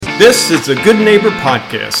This is the Good Neighbor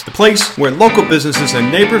Podcast, the place where local businesses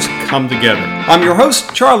and neighbors come together. I'm your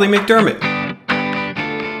host, Charlie McDermott.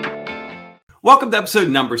 Welcome to episode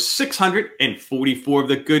number 644 of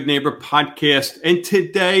the Good Neighbor Podcast. And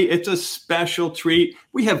today it's a special treat.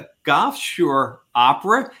 We have Gulf Shore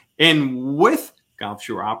Opera. And with Gulf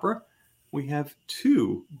Shore Opera, we have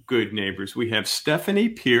two good neighbors. We have Stephanie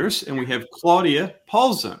Pierce and we have Claudia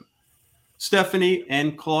Paulson. Stephanie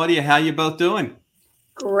and Claudia, how you both doing?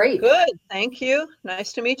 Great. Good. Thank you.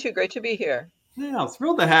 Nice to meet you. Great to be here. Yeah,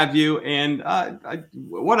 thrilled to have you. And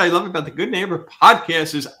what I love about the Good Neighbor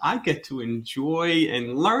Podcast is I get to enjoy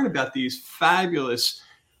and learn about these fabulous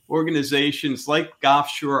organizations like Gulf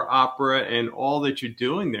Shore Opera and all that you're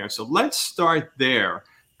doing there. So let's start there.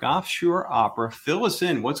 Gulf Shore Opera, fill us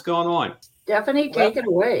in. What's going on? Stephanie, take it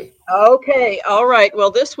away. Okay. All right.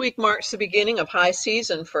 Well, this week marks the beginning of high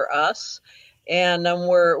season for us. And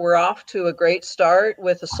we're off to a great start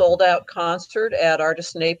with a sold-out concert at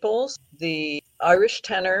Artist Naples. The Irish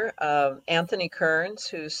tenor, Anthony Kearns,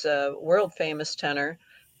 who's a world-famous tenor,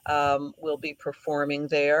 will be performing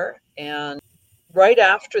there. And right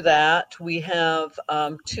after that, we have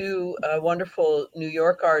two wonderful New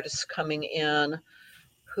York artists coming in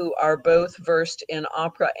who are both versed in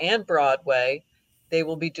opera and Broadway. They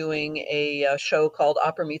will be doing a show called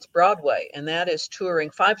Opera Meets Broadway, and that is touring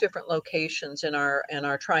 5 different locations in our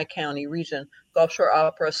Tri-County region. Gulf Shore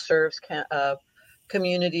Opera serves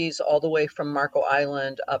communities all the way from Marco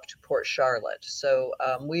Island up to Port Charlotte. So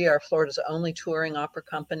we are Florida's only touring opera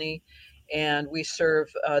company, and we serve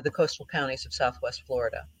the coastal counties of Southwest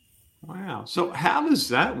Florida. Wow! So how does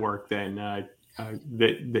that work then?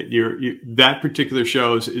 That particular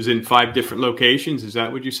show is in 5 different locations. Is that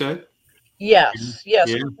what you said? Yes. Yeah.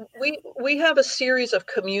 We have a series of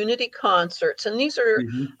community concerts, and these are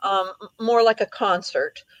more like a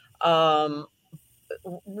concert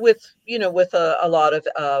with a lot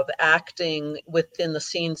of acting within the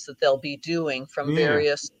scenes that they'll be doing from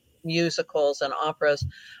various musicals and operas.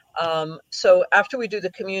 So after we do the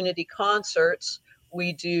community concerts,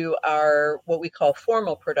 we do our what we call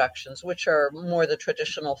formal productions, which are more the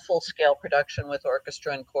traditional full-scale production with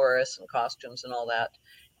orchestra and chorus and costumes and all that.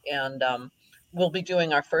 And we'll be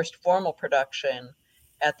doing our first formal production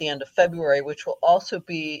at the end of February, which will also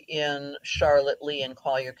be in Charlotte, Lee, and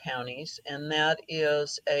Collier counties. And that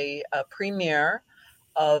is a premiere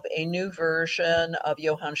of a new version of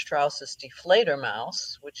Johann Strauss's Die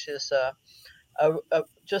Fledermaus, which is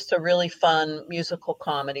just a really fun musical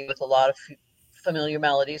comedy with a lot of familiar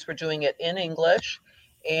melodies. We're doing it in English,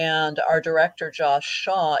 and our director, Josh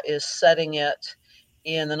Shaw, is setting it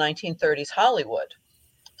in the 1930s Hollywood.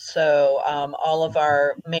 So all of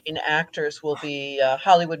our main actors will be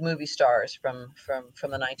Hollywood movie stars from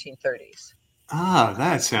the 1930s. Ah,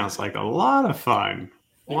 that sounds like a lot of fun.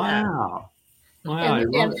 Yeah. Wow.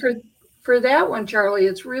 And for that one, Charlie,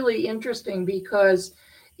 it's really interesting because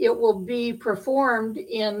it will be performed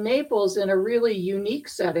in Naples in a really unique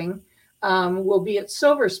setting. We'll be at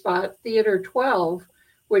Silver Spot Theater 12,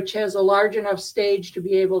 which has a large enough stage to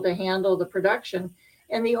be able to handle the production.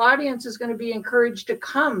 And the audience is going to be encouraged to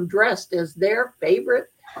come dressed as their favorite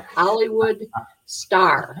Hollywood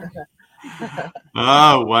star.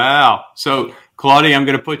 Oh, wow. So, Claudia, I'm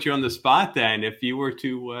going to put you on the spot then. If you were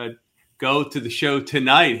to go to the show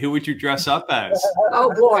tonight, who would you dress up as?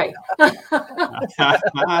 Oh, boy.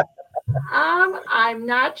 I'm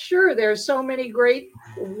not sure. There's so many great,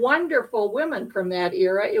 wonderful women from that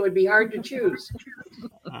era. It would be hard to choose.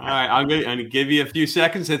 All right, I'm going to give you a few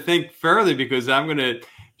seconds to think further because I'm going to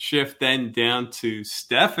shift then down to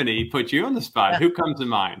Stephanie, put you on the spot. Who comes to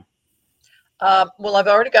mind? Well, I've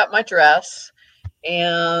already got my dress,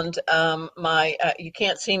 and my you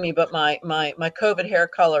can't see me, but my COVID hair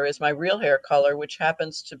color is my real hair color, which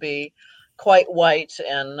happens to be quite white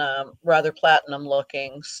and rather platinum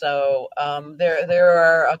looking. So there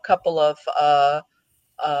are a couple of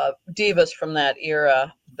divas from that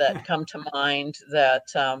era that come to mind that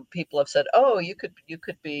people have said, "Oh, you could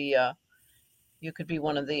be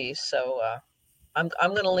one of these." So I'm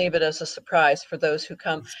going to leave it as a surprise for those who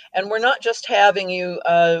come. And we're not just having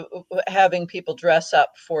people dress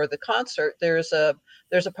up for the concert. There's a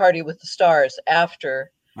party with the stars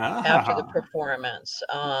after the performance.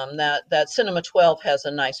 That Cinema 12 has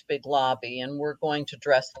a nice big lobby, and we're going to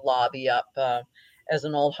dress the lobby up as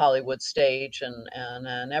an old Hollywood stage,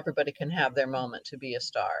 and everybody can have their moment to be a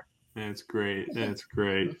star. That's great.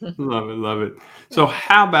 Love it. So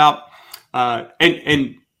how about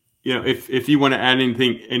and if you want to add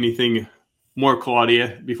anything more,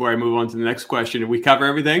 Claudia, before I move on to the next question, did we cover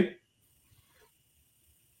everything?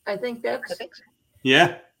 I think that's so.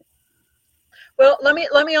 Yeah. Well, let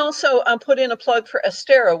me also put in a plug for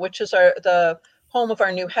Estero, which is the home of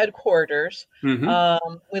our new headquarters.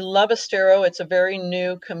 Mm-hmm. We love Estero. It's a very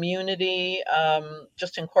new community,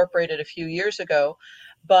 just incorporated a few years ago.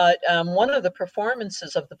 But one of the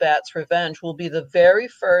performances of The Bat's Revenge will be the very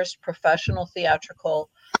first professional theatrical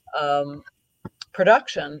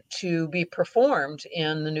production to be performed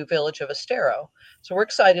in the new village of Estero. So we're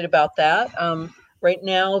excited about that. Right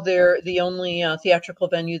now, the only theatrical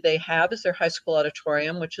venue they have is their high school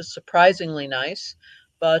auditorium, which is surprisingly nice.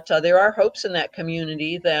 But there are hopes in that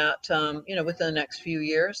community that within the next few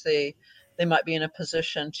years they might be in a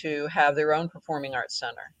position to have their own performing arts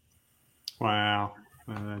center. Wow,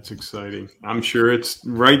 that's exciting. I'm sure it's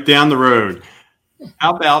right down the road.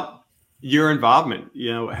 How about your involvement?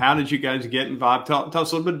 How did you guys get involved? Tell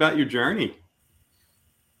us a little bit about your journey.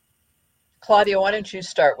 Claudia, why don't you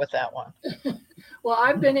start with that one? Well,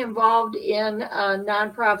 I've been involved in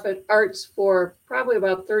nonprofit arts for probably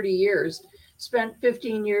about 30 years. Spent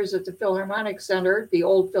 15 years at the Philharmonic Center, the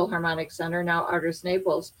old Philharmonic Center, now Artists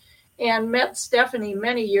Naples, and met Stephanie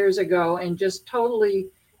many years ago and just totally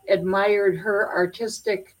admired her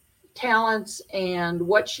artistic talents and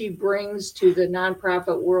what she brings to the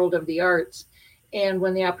nonprofit world of the arts. And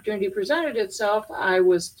when the opportunity presented itself, I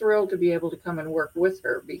was thrilled to be able to come and work with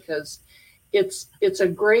her because it's a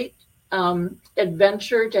great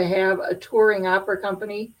adventure to have a touring opera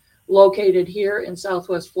company located here in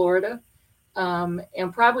Southwest Florida.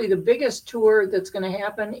 And probably the biggest tour that's going to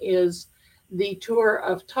happen is the tour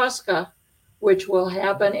of Tosca, which will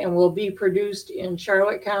happen and will be produced in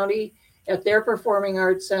Charlotte County at their Performing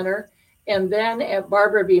Arts Center, and then at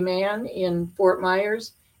Barbara B. Mann in Fort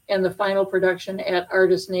Myers, and the final production at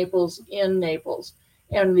Artists Naples in Naples.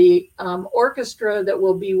 And the orchestra that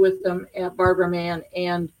will be with them at Barbara Mann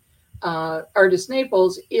and Artists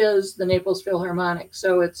Naples is the Naples Philharmonic.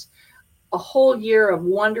 So it's a whole year of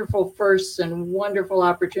wonderful firsts and wonderful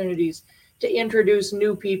opportunities to introduce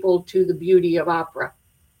new people to the beauty of opera.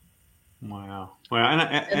 Wow. Well,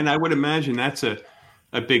 and I would imagine that's a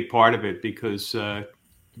big part of it because I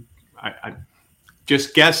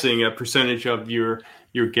just guessing a percentage of your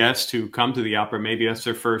guests who come to the opera, maybe that's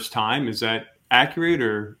their first time. Is that accurate,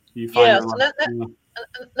 or do you find yes,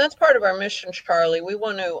 that's part of our mission, Charlie. We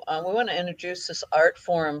want to introduce this art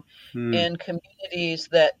form in communities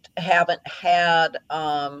that haven't had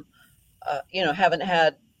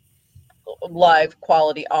live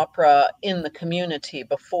quality opera in the community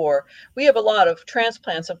before. We have a lot of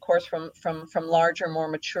transplants, of course, from larger, more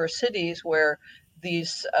mature cities where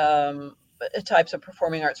these types of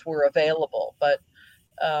performing arts were available, but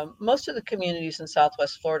most of the communities in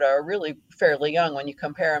Southwest Florida are really fairly young when you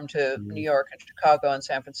compare them to New York and Chicago and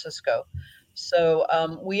San Francisco. So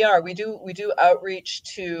we do outreach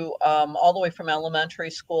to all the way from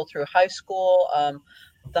elementary school through high school.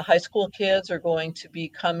 The high school kids are going to be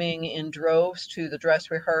coming in droves to the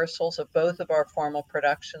dress rehearsals of both of our formal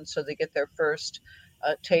productions, so they get their first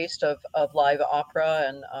taste of live opera.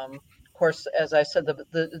 And of course, as I said,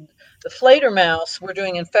 the Fledermaus we're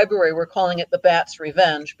doing in February, we're calling it The Bat's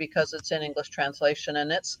Revenge because it's in English translation,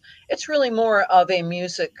 and it's really more of a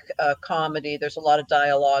music comedy. There's a lot of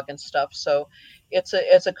dialogue and stuff, so it's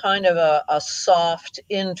a kind of a soft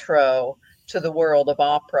intro to the world of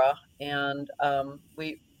opera. And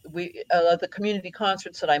the community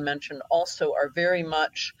concerts that I mentioned also are very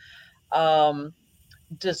much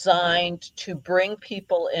designed to bring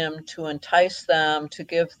people in, to entice them, to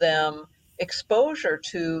give them exposure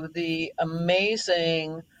to the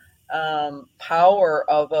amazing power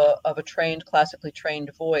of a classically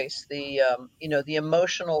trained voice, the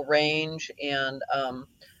emotional range and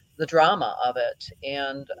the drama of it,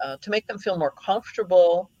 and to make them feel more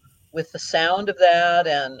comfortable with the sound of that,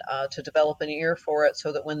 and to develop an ear for it,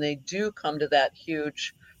 so that when they do come to that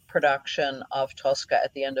huge production of Tosca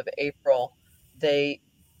at the end of April,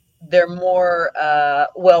 they're more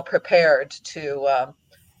well prepared to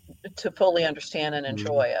fully understand and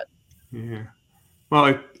enjoy it. Yeah.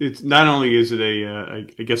 Well, it's not only is it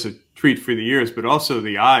I guess a treat for the ears, but also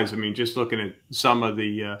the eyes. I mean, just looking at some of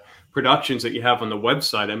the productions that you have on the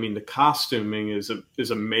website, I mean, the costuming is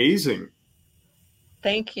amazing.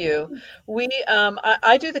 Thank you.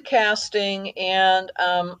 I do the casting, and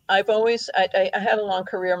I've always I had a long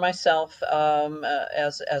career myself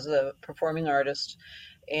as a performing artist,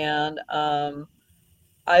 and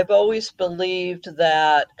I've always believed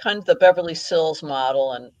that kind of the Beverly Sills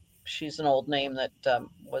model, and she's an old name that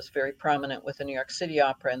was very prominent with the New York City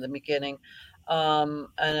Opera in the beginning, and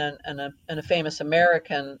a famous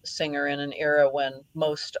American singer in an era when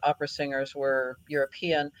most opera singers were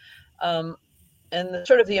European. And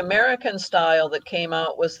the American style that came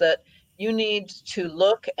out was that you need to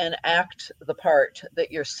look and act the part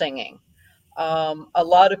that you're singing. A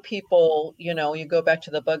lot of people, you go back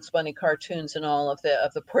to the Bugs Bunny cartoons and all of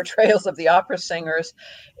the portrayals of the opera singers.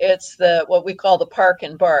 It's what we call the park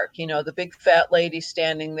and bark. The big fat lady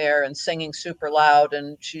standing there and singing super loud,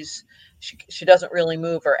 and she doesn't really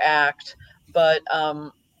move or act. But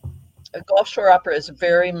Gulf Shore Opera is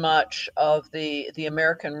very much of the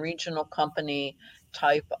American Regional Company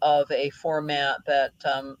type of a format that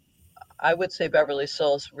I would say Beverly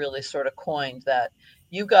Sills really sort of coined. That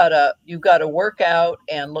you gotta work out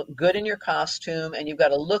and look good in your costume, and you've got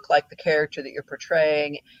to look like the character that you're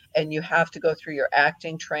portraying, and you have to go through your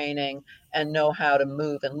acting training and know how to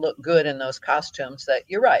move and look good in those costumes. That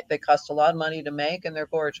you're right, they cost a lot of money to make, and they're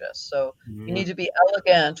gorgeous. So you need to be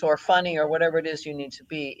elegant or funny or whatever it is you need to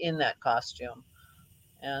be in that costume.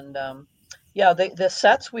 And the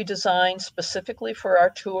sets we design specifically for our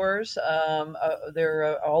tours.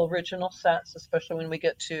 They're all original sets, especially when we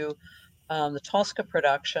get to the Tosca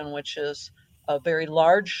production, which is a very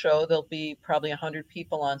large show. There'll be probably 100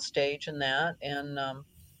 people on stage in that, and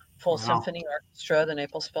full symphony orchestra, the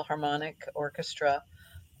Naples Philharmonic Orchestra.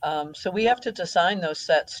 So we have to design those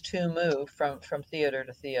sets to move from theater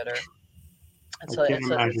to theater. And so it's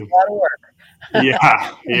a lot of work.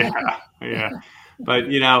 Yeah. But,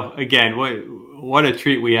 again, what a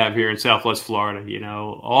treat we have here in Southwest Florida,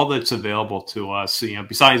 all that's available to us,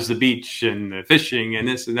 besides the beach and the fishing and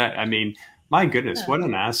this and that. I mean, my goodness, what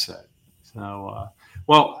an asset. So,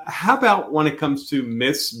 well, how about when it comes to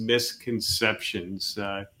misconceptions?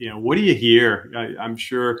 What do you hear? I'm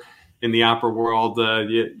sure in the opera world,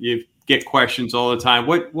 you get questions all the time.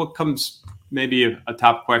 What comes, maybe a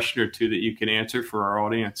top question or two that you can answer for our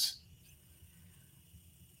audience?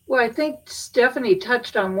 Well, I think Stephanie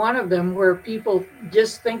touched on one of them, where people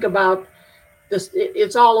just think about this.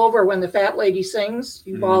 It's all over when the fat lady sings.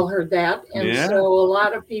 You've all heard that. And so a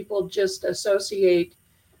lot of people just associate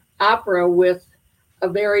opera with a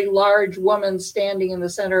very large woman standing in the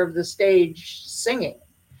center of the stage singing.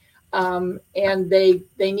 And they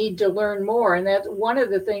need to learn more. And that's one of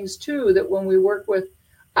the things, too, that when we work with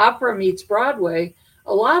Opera Meets Broadway,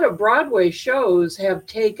 a lot of Broadway shows have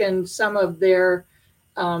taken some of their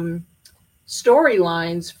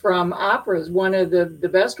storylines from operas. One of the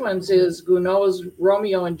best ones is Gounod's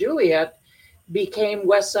Romeo and Juliet became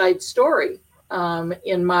West Side Story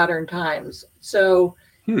in modern times. So,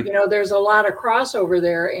 there's a lot of crossover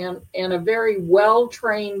there, and a very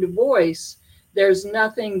well-trained voice. There's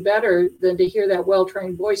nothing better than to hear that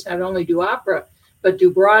well-trained voice not only do opera, but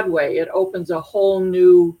do Broadway. It opens a whole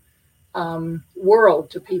new world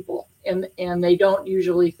to people, and they don't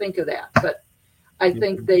usually think of that. But I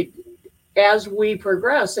think as we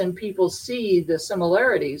progress and people see the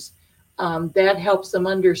similarities, that helps them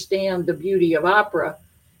understand the beauty of opera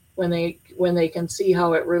when they can see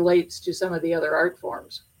how it relates to some of the other art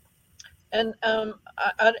forms. And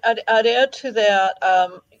I'd add to that,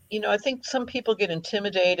 I think some people get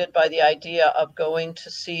intimidated by the idea of going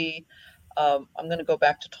to see, I'm going to go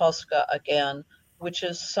back to Tosca again, which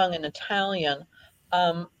is sung in Italian.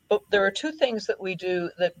 But there are two things that we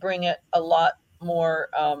do that bring it a lot more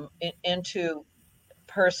into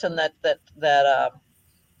person that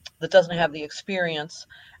doesn't have the experience.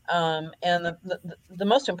 And the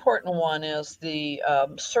most important one is the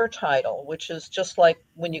surtitle, which is just like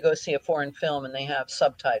when you go see a foreign film and they have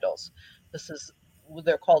subtitles.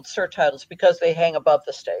 They're called surtitles because they hang above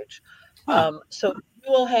the stage. So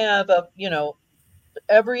you will have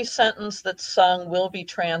every sentence that's sung will be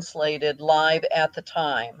translated live at the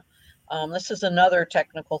time. This is another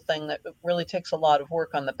technical thing that really takes a lot of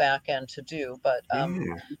work on the back end to do, but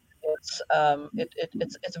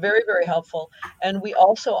it's very, very helpful. And we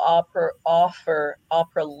also offer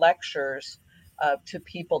opera lectures to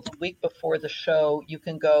people the week before the show. You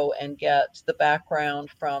can go and get the background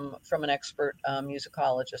from an expert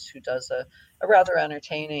musicologist who does a rather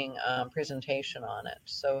entertaining presentation on it.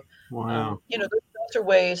 So, those are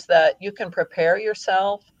ways that you can prepare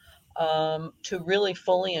yourself to really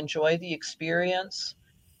fully enjoy the experience.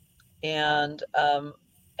 And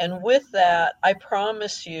with that, I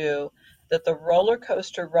promise you that the roller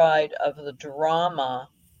coaster ride of the drama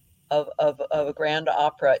of a grand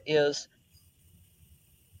opera is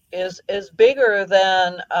bigger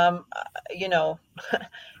than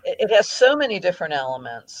it has so many different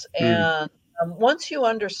elements. And once you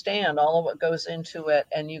understand all of what goes into it,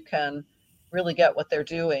 and you can really get what they're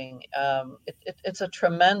doing, it's a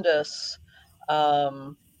tremendous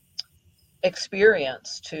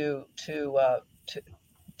experience to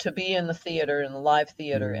be in the theater, in the live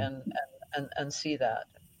theater, and see that.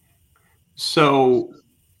 So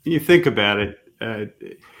you think about it,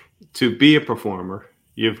 to be a performer,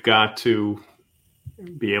 you've got to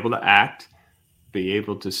be able to act, be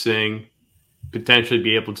able to sing, potentially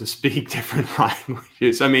be able to speak different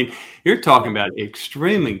languages. I mean, you're talking about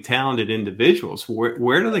extremely talented individuals.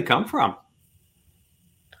 Where do they come from?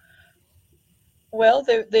 Well,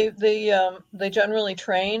 they generally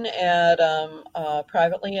train at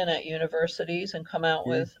privately and at universities and come out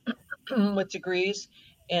with with degrees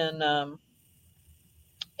in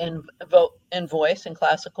in voice and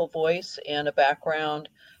classical voice and a background.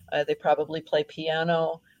 They probably play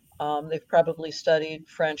piano. They've probably studied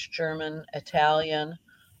French, German, Italian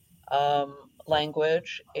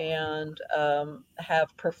language, and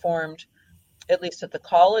have performed at least at the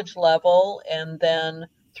college level, and then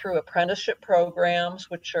through apprenticeship programs,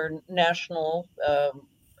 which are national.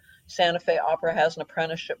 Santa Fe Opera has an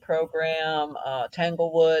apprenticeship program.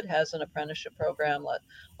 Tanglewood has an apprenticeship program.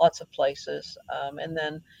 Lots of places, and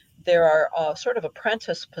then there are sort of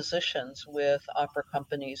apprentice positions with opera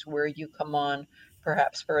companies where you come on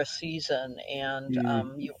perhaps for a season and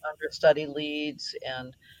you understudy leads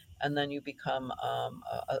and then you become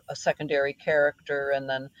a secondary character, and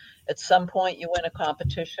then at some point you win a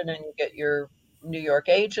competition and you get your New York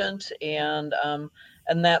agent, and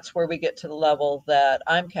that's where we get to the level that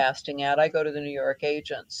I'm casting at. I go to the New York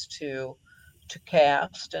agents to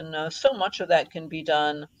cast, and so much of that can be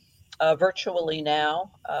done virtually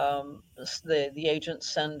now. The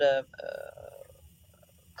agents send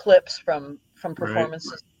clips from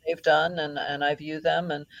performances right. They've done, and I view them,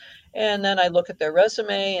 and then I look at their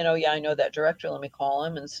resume, and I know that director. Let me call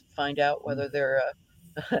him and find out whether they're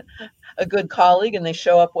a good colleague and they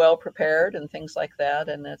show up well prepared and things like that.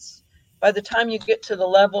 And it's by the time you get to the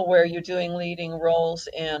level where you're doing leading roles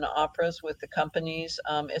in operas with the companies,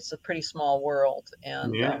 it's a pretty small world.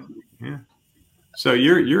 And so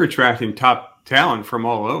you're attracting top talent from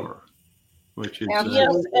all over, which is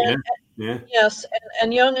yes,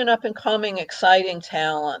 and young and up and coming, exciting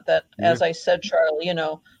talent that, as I said, Charlie,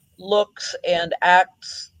 looks and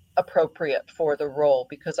acts appropriate for the role,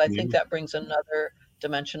 because I think that brings another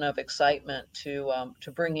dimension of excitement to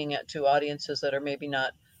bringing it to audiences that are maybe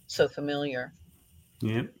not so familiar.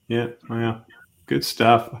 Well, good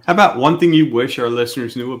stuff. How about one thing you wish our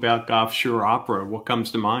listeners knew about Gulf Shore Opera? What comes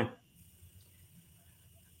to mind?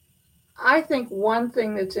 I think one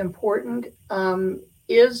thing that's important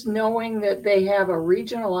is knowing that they have a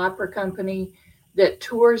regional opera company that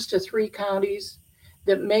tours to 3 counties,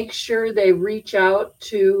 that makes sure they reach out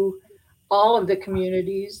to all of the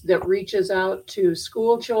communities, that reaches out to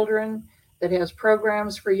school children, that has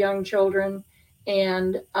programs for young children,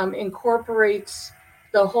 and incorporates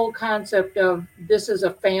the whole concept of this is a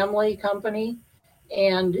family company,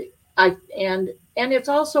 and it's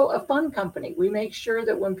also a fun company. We make sure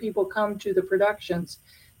that when people come to the productions,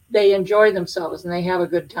 they enjoy themselves and they have a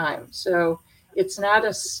good time. So it's not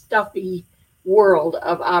a stuffy world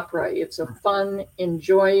of opera. It's a fun,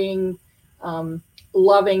 enjoying,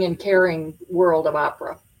 loving and caring world of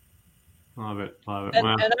opera. Love it. Wow.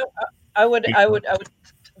 And I would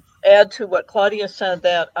add to what Claudia said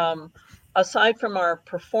that aside from our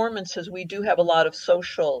performances, we do have a lot of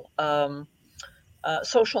social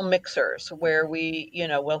mixers where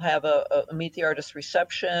we'll have a Meet the Artist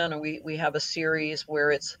reception, or we have a series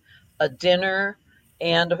where it's a dinner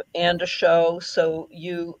and a show. So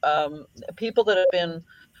people that have been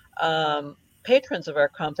patrons of our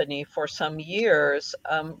company for some years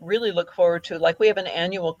really look forward to, like, we have an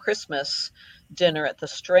annual Christmas dinner at the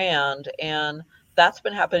Strand, and that's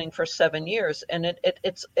been happening for 7 years, and it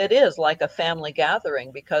is like a family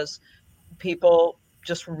gathering, because people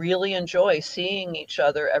just really enjoy seeing each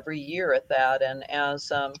other every year at that. And as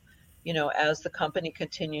the company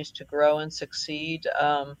continues to grow and succeed,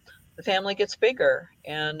 the family gets bigger,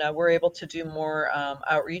 and we're able to do more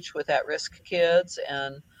outreach with at-risk kids,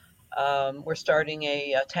 and we're starting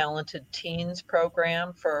a talented teens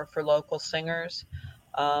program for local singers,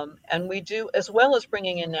 and we do, as well as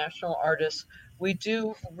bringing in national artists, we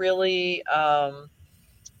do really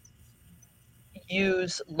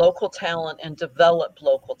use local talent and develop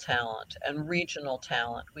local talent and regional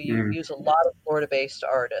talent. We use a lot of Florida-based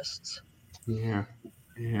artists. Yeah.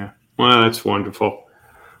 Well, that's wonderful.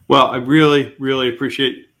 Well, I really, really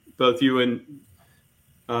appreciate both you and,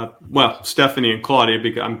 Stephanie and Claudia,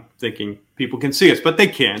 because I'm thinking people can see us, but they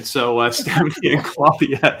can't. So Stephanie and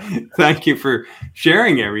Claudia, thank you for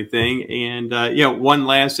sharing everything. And, one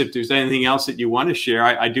last, if there's anything else that you want to share,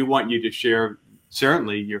 I do want you to share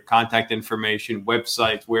certainly your contact information,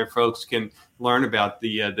 websites, where folks can learn about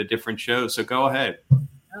the different shows. So go ahead.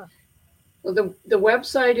 Well, the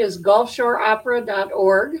website is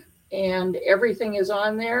gulfshoreopera.org, and everything is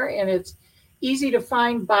on there, and easy to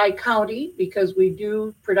find by county because we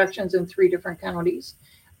do productions in 3 different counties.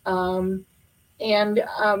 That's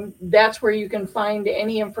where you can find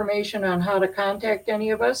any information on how to contact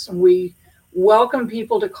any of us. And we welcome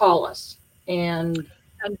people to call us and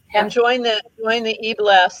join the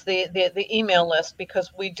e-blast, the email list,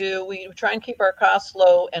 because we try and keep our costs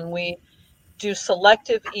low, and we do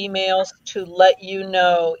selective emails to let you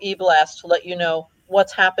know, e-blast, to let you know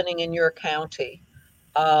what's happening in your county.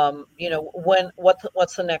 What's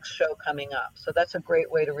the next show coming up. So that's a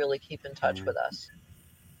great way to really keep in touch with us.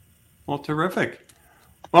 Well, terrific.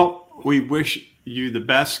 Well, we wish you the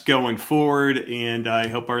best going forward, and I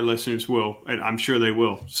hope our listeners will, and I'm sure they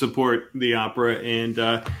will, support the opera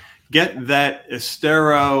and get that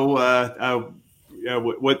Estero,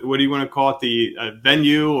 what do you want to call it, the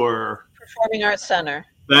venue or? Performing Arts Center.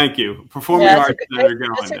 Thank you. Performing Arts Center.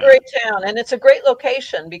 It's a great town, and it's a great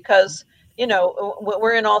location because,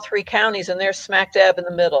 we're in all 3 counties, and they're smack dab in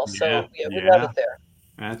the middle. So we love it there.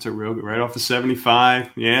 That's a real, right off of 75.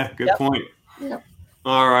 Yeah, good point. Yep.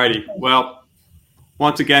 All righty. Well,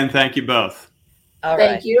 once again, thank you both. All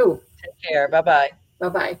right. Thank you. Take care. Bye-bye.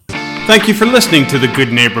 Bye-bye. Thank you for listening to the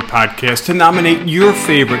Good Neighbor Podcast. To nominate your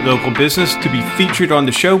favorite local business to be featured on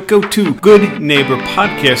the show, go to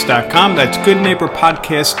goodneighborpodcast.com. That's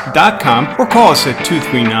goodneighborpodcast.com, or call us at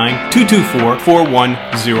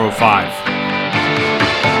 239-224-4105.